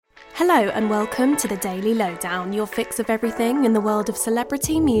Hello and welcome to the Daily Lowdown, your fix of everything in the world of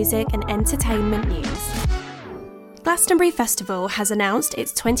celebrity, music and entertainment news. Glastonbury Festival has announced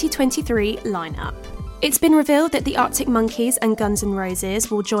its 2023 lineup. It's been revealed that the Arctic Monkeys and Guns N' Roses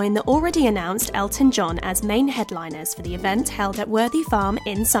will join the already announced Elton John as main headliners for the event held at Worthy Farm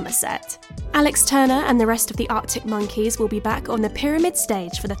in Somerset. Alex Turner and the rest of the Arctic Monkeys will be back on the Pyramid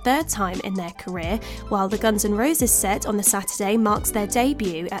stage for the third time in their career, while the Guns N' Roses set on the Saturday marks their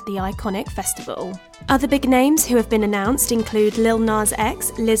debut at the iconic festival. Other big names who have been announced include Lil Nas X,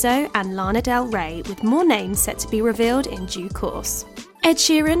 Lizzo and Lana Del Rey, with more names set to be revealed in due course. Ed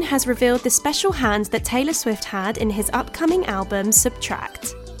Sheeran has revealed the special hand that Taylor Swift had in his upcoming album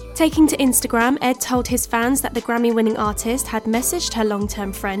Subtract. Taking to Instagram, Ed told his fans that the Grammy-winning artist had messaged her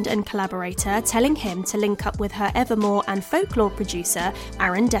long-term friend and collaborator, telling him to link up with her Evermore and folklore producer,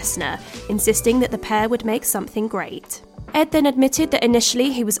 Aaron Dessner, insisting that the pair would make something great. Ed then admitted that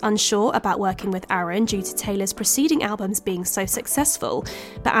initially he was unsure about working with Aaron due to Taylor's preceding albums being so successful,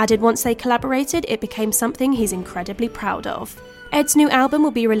 but added once they collaborated, it became something he's incredibly proud of. Ed's new album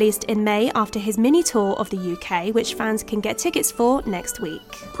will be released in May after his mini tour of the UK, which fans can get tickets for next week.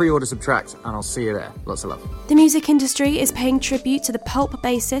 Pre-order Subtract and I'll see you there. Lots of love. The music industry is paying tribute to the Pulp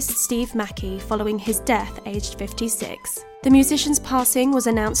bassist Steve Mackey following his death aged 56. The musician's passing was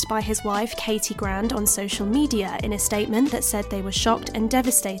announced by his wife Katie Grand on social media in a statement that said they were shocked and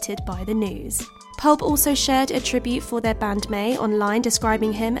devastated by the news. Pulp also shared a tribute for their bandmate online,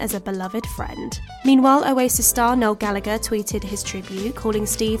 describing him as a beloved friend. Meanwhile, Oasis star Noel Gallagher tweeted his tribute, calling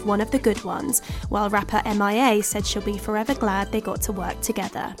Steve one of the good ones, while rapper MIA said she'll be forever glad they got to work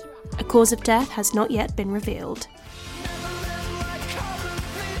together. A cause of death has not yet been revealed.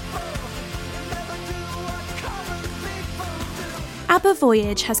 ABBA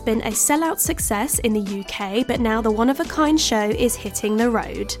Voyage has been a sellout success in the UK, but now the one-of-a-kind show is hitting the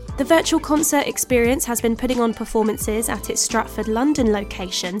road. The virtual concert experience has been putting on performances at its Stratford, London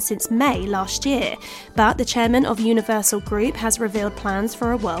location since May last year, but the chairman of Universal Group has revealed plans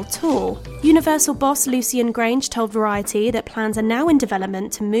for a world tour. Universal boss Lucian Grange told Variety that plans are now in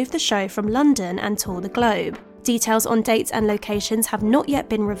development to move the show from London and tour the globe. Details on dates and locations have not yet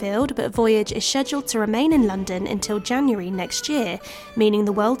been revealed, but Voyage is scheduled to remain in London until January next year, meaning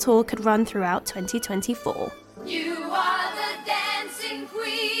the world tour could run throughout 2024. You are the dancing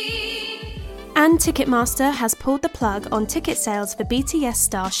queen. And Ticketmaster has pulled the plug on ticket sales for BTS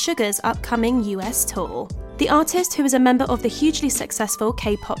star Suga's upcoming US tour. The artist, who is a member of the hugely successful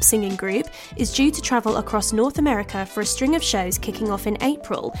K-pop singing group, is due to travel across North America for a string of shows kicking off in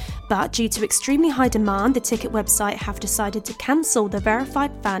April, but due to extremely high demand, the ticket website have decided to cancel the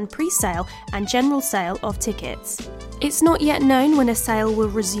verified fan pre-sale and general sale of tickets. It's not yet known when a sale will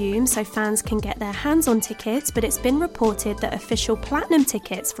resume, so fans can get their hands on tickets, but it's been reported that official platinum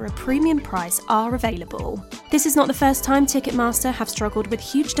tickets for a premium price are available. This is not the first time Ticketmaster have struggled with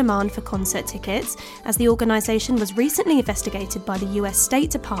huge demand for concert tickets, as the organisation was recently investigated by the US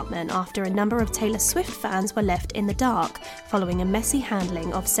State Department after a number of Taylor Swift fans were left in the dark following a messy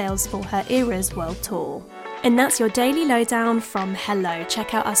handling of sales for her Eras World Tour. And that's your Daily Lowdown from Hello.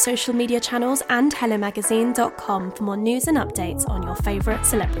 Check out our social media channels and hellomagazine.com for more news and updates on your favourite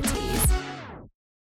celebrities.